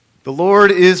The Lord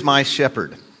is my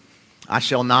shepherd. I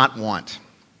shall not want.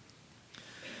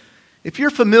 If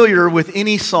you're familiar with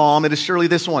any psalm, it is surely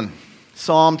this one,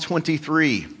 Psalm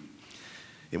 23.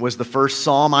 It was the first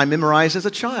psalm I memorized as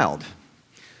a child.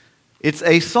 It's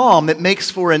a psalm that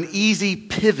makes for an easy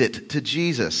pivot to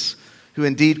Jesus, who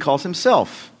indeed calls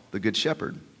himself the Good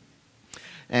Shepherd.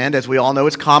 And as we all know,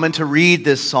 it's common to read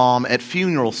this psalm at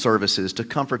funeral services to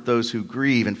comfort those who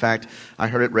grieve. In fact, I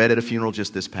heard it read at a funeral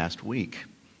just this past week.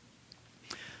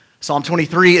 Psalm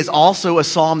 23 is also a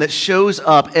psalm that shows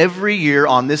up every year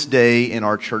on this day in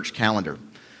our church calendar,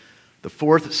 the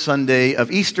fourth Sunday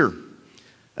of Easter,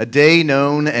 a day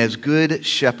known as Good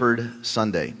Shepherd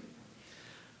Sunday,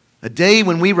 a day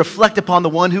when we reflect upon the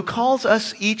one who calls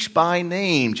us each by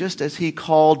name, just as he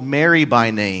called Mary by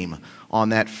name on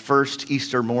that first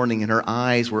Easter morning, and her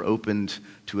eyes were opened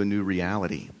to a new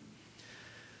reality.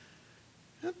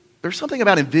 There's something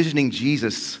about envisioning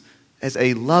Jesus as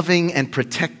a loving and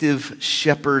protective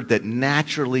shepherd that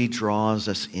naturally draws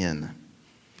us in.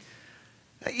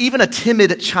 Even a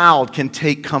timid child can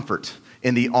take comfort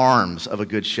in the arms of a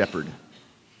good shepherd,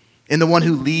 in the one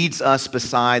who leads us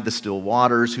beside the still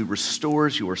waters, who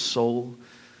restores your soul.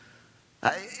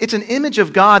 It's an image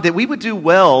of God that we would do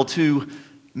well to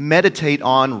meditate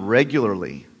on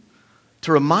regularly,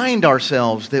 to remind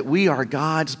ourselves that we are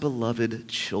God's beloved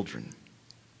children.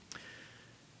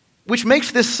 Which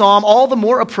makes this psalm all the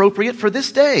more appropriate for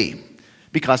this day,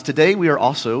 because today we are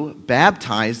also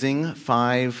baptizing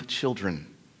 5 children.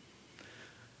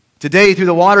 Today, through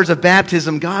the waters of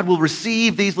baptism, God will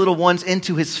receive these little ones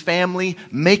into his family,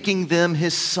 making them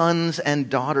his sons and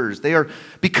daughters. They are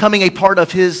becoming a part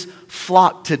of his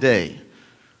flock today,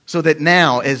 so that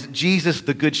now, as Jesus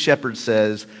the Good Shepherd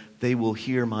says, they will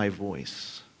hear my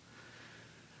voice.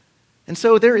 And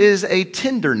so there is a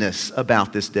tenderness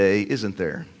about this day, isn't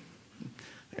there?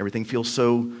 Everything feels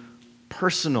so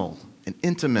personal and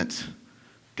intimate.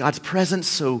 God's presence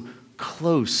so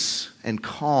close and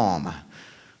calm.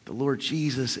 The Lord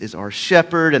Jesus is our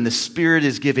shepherd, and the Spirit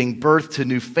is giving birth to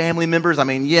new family members. I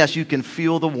mean, yes, you can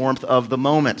feel the warmth of the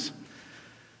moment.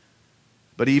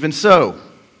 But even so,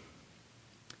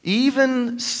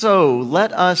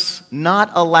 let us not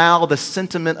allow the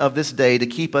sentiment of this day to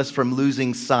keep us from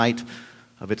losing sight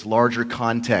of its larger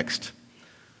context,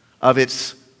 of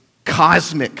its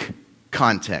cosmic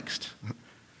context.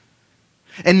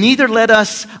 And neither let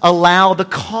us allow the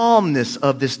calmness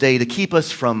of this day to keep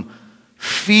us from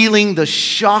feeling the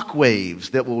shock waves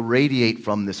that will radiate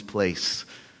from this place,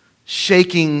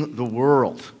 shaking the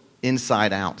world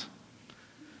inside out.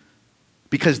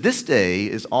 Because this day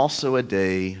is also a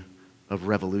day of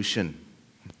revolution.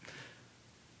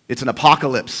 It's an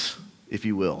apocalypse, if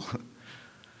you will.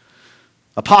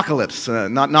 Apocalypse,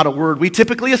 not a word we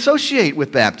typically associate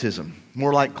with baptism,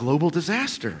 more like global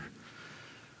disaster.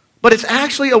 But it's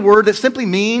actually a word that simply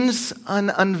means an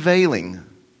unveiling,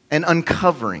 an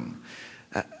uncovering.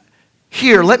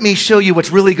 Here, let me show you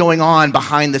what's really going on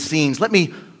behind the scenes. Let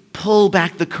me pull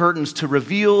back the curtains to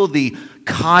reveal the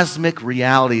cosmic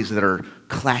realities that are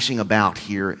clashing about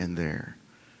here and there.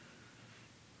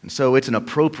 And so it's an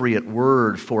appropriate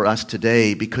word for us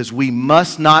today, because we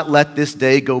must not let this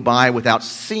day go by without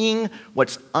seeing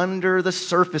what's under the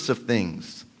surface of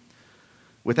things,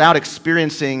 without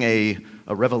experiencing a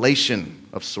revelation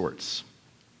of sorts.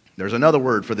 There's another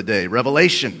word for the day,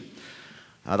 revelation.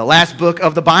 The last book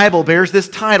of the Bible bears this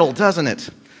title, doesn't it?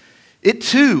 It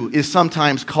too is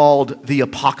sometimes called the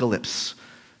apocalypse,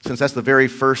 since that's the very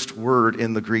first word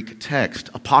in the Greek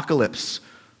text. Apocalypse,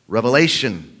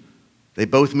 revelation. They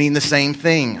both mean the same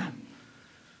thing.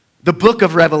 The book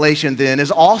of Revelation, then, is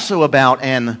also about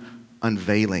an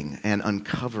unveiling and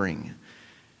uncovering.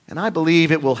 And I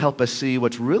believe it will help us see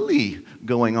what's really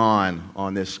going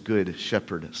on this Good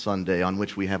Shepherd Sunday, on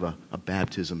which we have a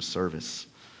baptism service.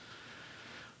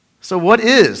 So what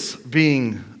is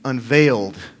being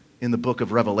unveiled in the book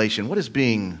of Revelation? What is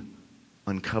being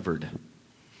uncovered?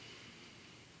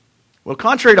 Well,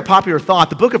 contrary to popular thought,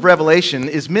 the book of Revelation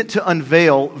is meant to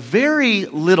unveil very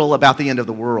little about the end of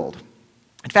the world.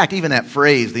 In fact, even that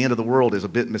phrase, the end of the world, is a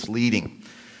bit misleading.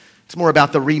 It's more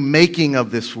about the remaking of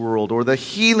this world or the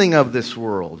healing of this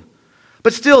world.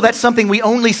 But still, that's something we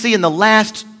only see in the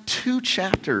last 2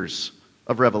 chapters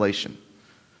of Revelation.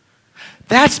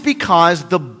 That's because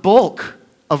the bulk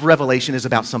of Revelation is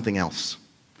about something else.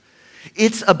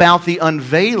 It's about the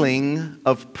unveiling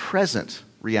of present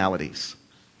realities,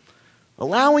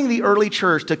 allowing the early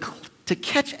church to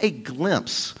catch a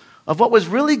glimpse of what was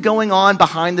really going on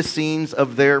behind the scenes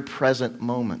of their present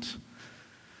moment.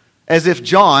 As if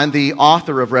John, the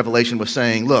author of Revelation, was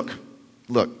saying, look,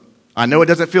 I know it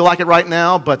doesn't feel like it right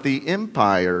now, but the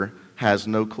empire has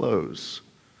no close.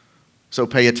 So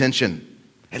pay attention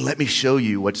and let me show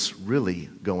you what's really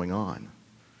going on.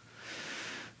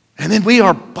 And then we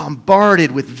are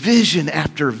bombarded with vision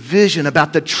after vision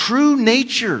about the true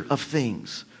nature of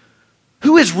things.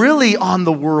 Who is really on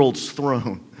the world's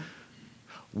throne?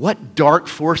 What dark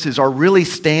forces are really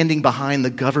standing behind the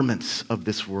governments of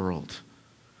this world?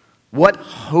 What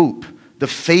hope the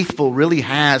faithful really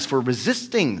has for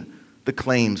resisting the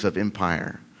claims of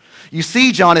empire? You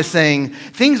see, John is saying,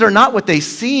 things are not what they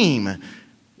seem,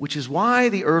 which is why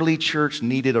the early church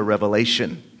needed a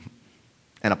revelation,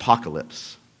 an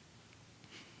apocalypse.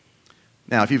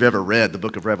 Now, if you've ever read the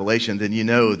book of Revelation, then you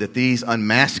know that these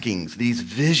unmaskings, these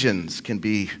visions can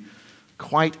be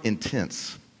quite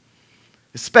intense,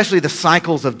 especially the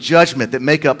cycles of judgment that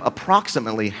make up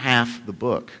approximately half the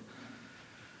book.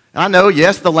 I know,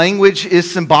 yes, the language is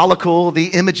symbolical, the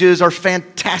images are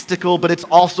fantastical, but it's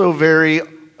also very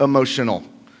emotional.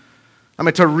 I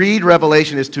mean, to read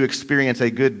Revelation is to experience a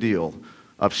good deal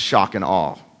of shock and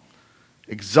awe.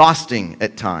 Exhausting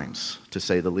at times, to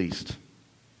say the least.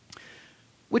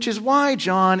 Which is why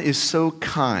John is so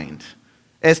kind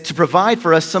as to provide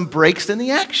for us some breaks in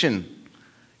the action.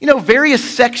 You know, various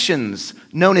sections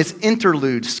known as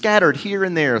interludes scattered here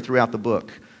and there throughout the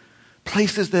book.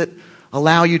 Places that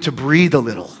allow you to breathe a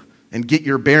little and get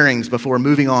your bearings before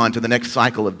moving on to the next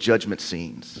cycle of judgment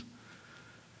scenes.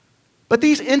 But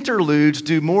these interludes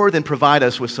do more than provide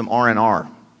us with some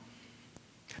R&R.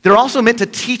 They're also meant to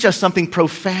teach us something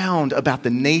profound about the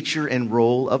nature and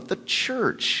role of the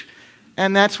church.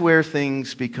 And that's where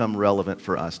things become relevant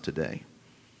for us today.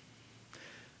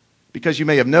 Because you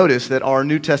may have noticed that our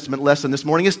New Testament lesson this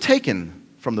morning is taken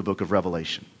from the book of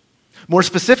Revelation. More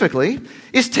specifically,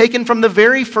 it's taken from the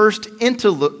very first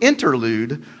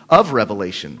interlude of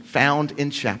Revelation, found in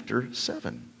chapter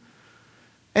 7.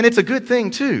 And it's a good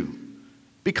thing, too,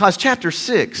 because chapter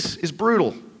 6 is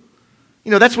brutal. You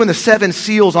know, that's when the 7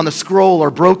 seals on the scroll are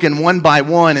broken one by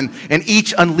one and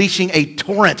each unleashing a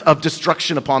torrent of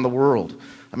destruction upon the world.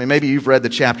 I mean, maybe you've read the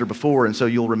chapter before, and so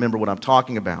you'll remember what I'm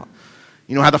talking about.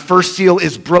 You know how the first seal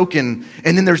is broken,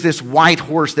 and then there's this white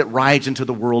horse that rides into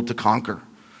the world to conquer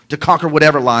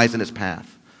whatever lies in its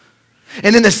path.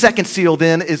 And then the second seal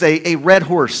then is a red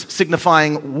horse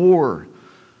signifying war.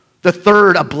 The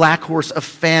third, a black horse of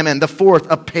famine. The fourth,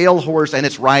 a pale horse, and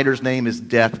its rider's name is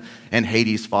Death, and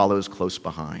Hades follows close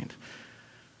behind.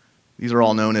 These are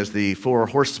all known as the 4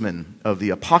 horsemen of the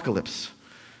apocalypse,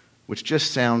 which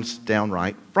just sounds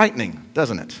downright frightening,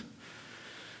 doesn't it?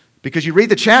 Because you read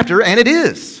the chapter, and it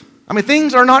is. I mean,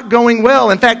 things are not going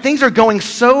well. In fact, things are going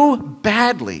so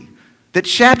badly that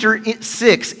chapter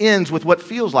 6 ends with what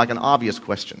feels like an obvious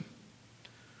question.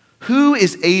 Who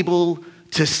is able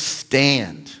to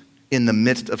stand in the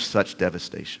midst of such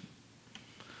devastation?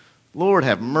 Lord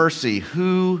have mercy,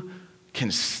 who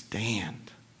can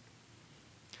stand?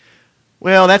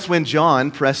 Well, that's when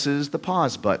John presses the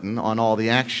pause button on all the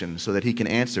action so that he can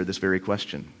answer this very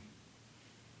question.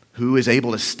 Who is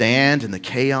able to stand in the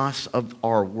chaos of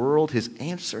our world? His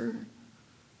answer?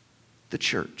 The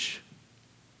church.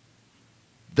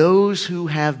 Those who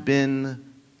have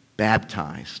been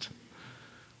baptized.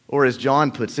 Or as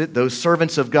John puts it, those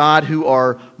servants of God who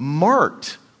are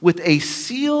marked with a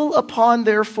seal upon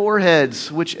their foreheads,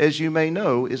 which, as you may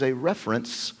know, is a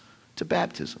reference to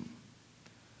baptism.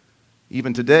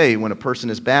 Even today, when a person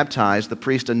is baptized, the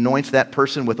priest anoints that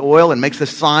person with oil and makes the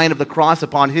sign of the cross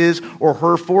upon his or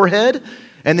her forehead,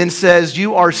 and then says,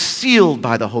 "You are sealed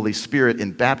by the Holy Spirit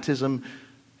in baptism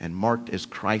and marked as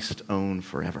Christ's own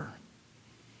forever."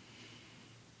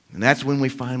 And that's when we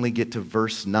finally get to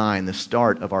verse 9, the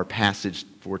start of our passage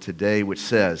for today, which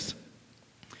says,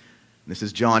 this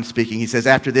is John speaking, he says,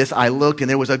 "After this I looked, and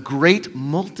there was a great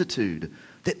multitude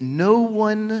that no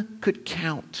one could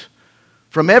count,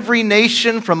 from every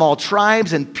nation, from all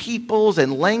tribes and peoples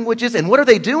and languages." And what are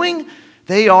they doing?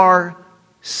 They are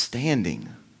standing,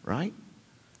 right?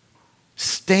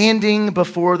 Standing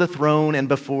before the throne and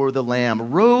before the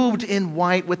Lamb, robed in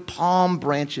white with palm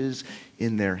branches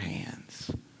in their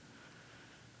hands.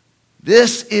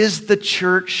 This is the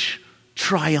church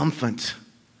triumphant.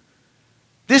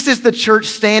 This is the church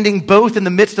standing both in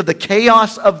the midst of the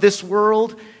chaos of this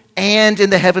world and in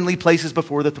the heavenly places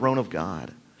before the throne of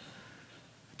God.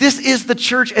 This is the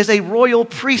church as a royal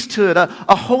priesthood,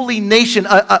 a holy nation,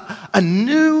 a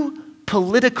new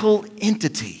political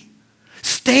entity,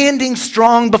 standing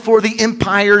strong before the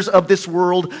empires of this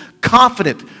world,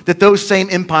 confident that those same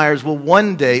empires will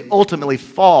one day ultimately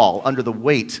fall under the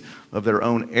weight of their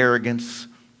own arrogance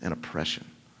and oppression.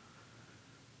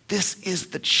 This is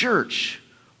the church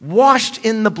washed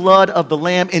in the blood of the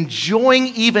Lamb, enjoying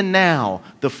even now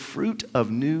the fruit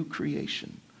of new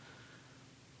creation.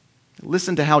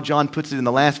 Listen to how John puts it in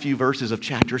the last few verses of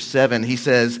chapter 7. He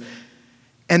says,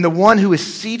 "And the one who is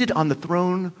seated on the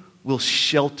throne will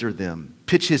shelter them,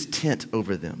 pitch his tent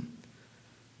over them.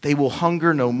 They will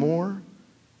hunger no more.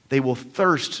 They will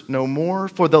thirst no more.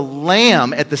 For the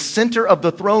Lamb at the center of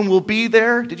the throne will be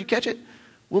there." Did you catch it?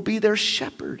 Will be their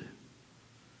shepherd.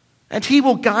 "And he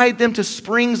will guide them to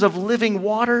springs of living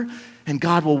water, and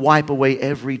God will wipe away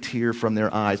every tear from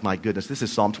their eyes." My goodness, this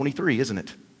is Psalm 23, isn't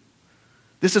it?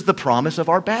 This is the promise of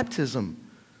our baptism.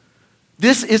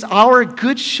 This is our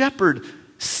good shepherd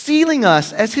sealing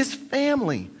us as his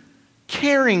family,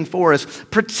 caring for us,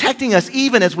 protecting us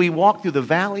even as we walk through the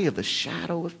valley of the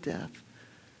shadow of death.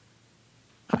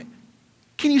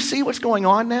 Can you see what's going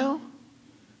on now?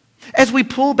 As we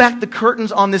pull back the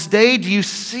curtains on this day, do you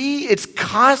see its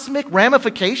cosmic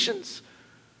ramifications?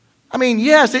 I mean,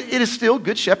 yes, it is still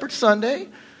Good Shepherd Sunday.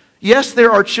 Yes,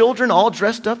 there are children all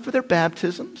dressed up for their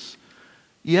baptisms.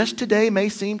 Yes, today may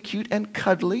seem cute and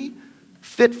cuddly,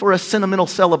 fit for a sentimental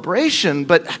celebration,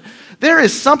 but there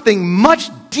is something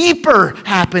much deeper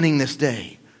happening this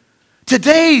day.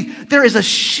 Today, there is a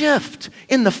shift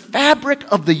in the fabric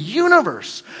of the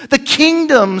universe. The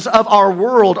kingdoms of our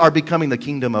world are becoming the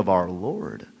kingdom of our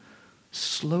Lord.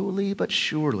 Slowly but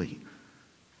surely,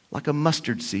 like a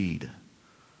mustard seed,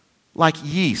 like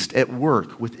yeast at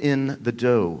work within the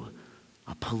dough,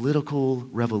 a political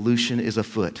revolution is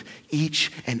afoot each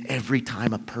and every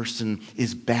time a person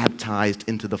is baptized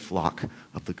into the flock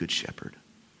of the Good Shepherd.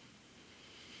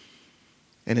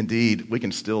 And indeed, we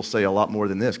can still say a lot more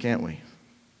than this, can't we?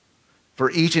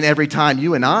 For each and every time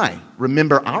you and I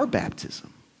remember our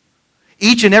baptism,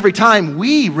 each and every time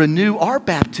we renew our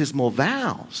baptismal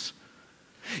vows,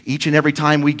 each and every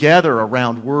time we gather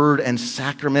around word and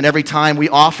sacrament, every time we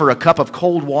offer a cup of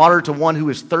cold water to one who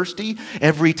is thirsty,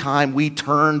 every time we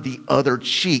turn the other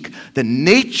cheek, the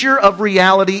nature of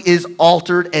reality is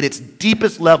altered at its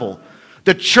deepest level.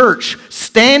 The church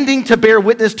standing to bear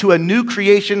witness to a new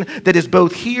creation that is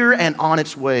both here and on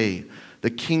its way. The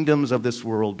kingdoms of this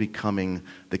world becoming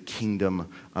the kingdom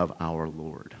of our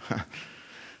Lord.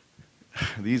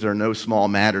 These are no small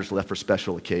matters left for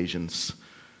special occasions.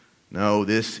 No,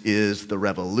 this is the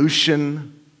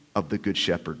revolution of the Good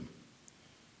Shepherd.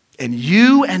 And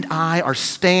you and I are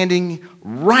standing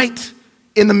right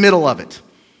in the middle of it,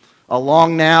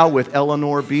 along now with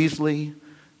Eleanor Beasley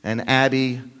and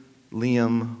Abby,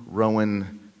 Liam,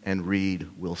 Rowan, and Reed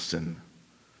Wilson.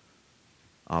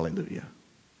 Hallelujah.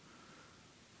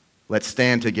 Let's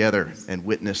stand together and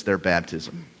witness their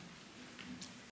baptism.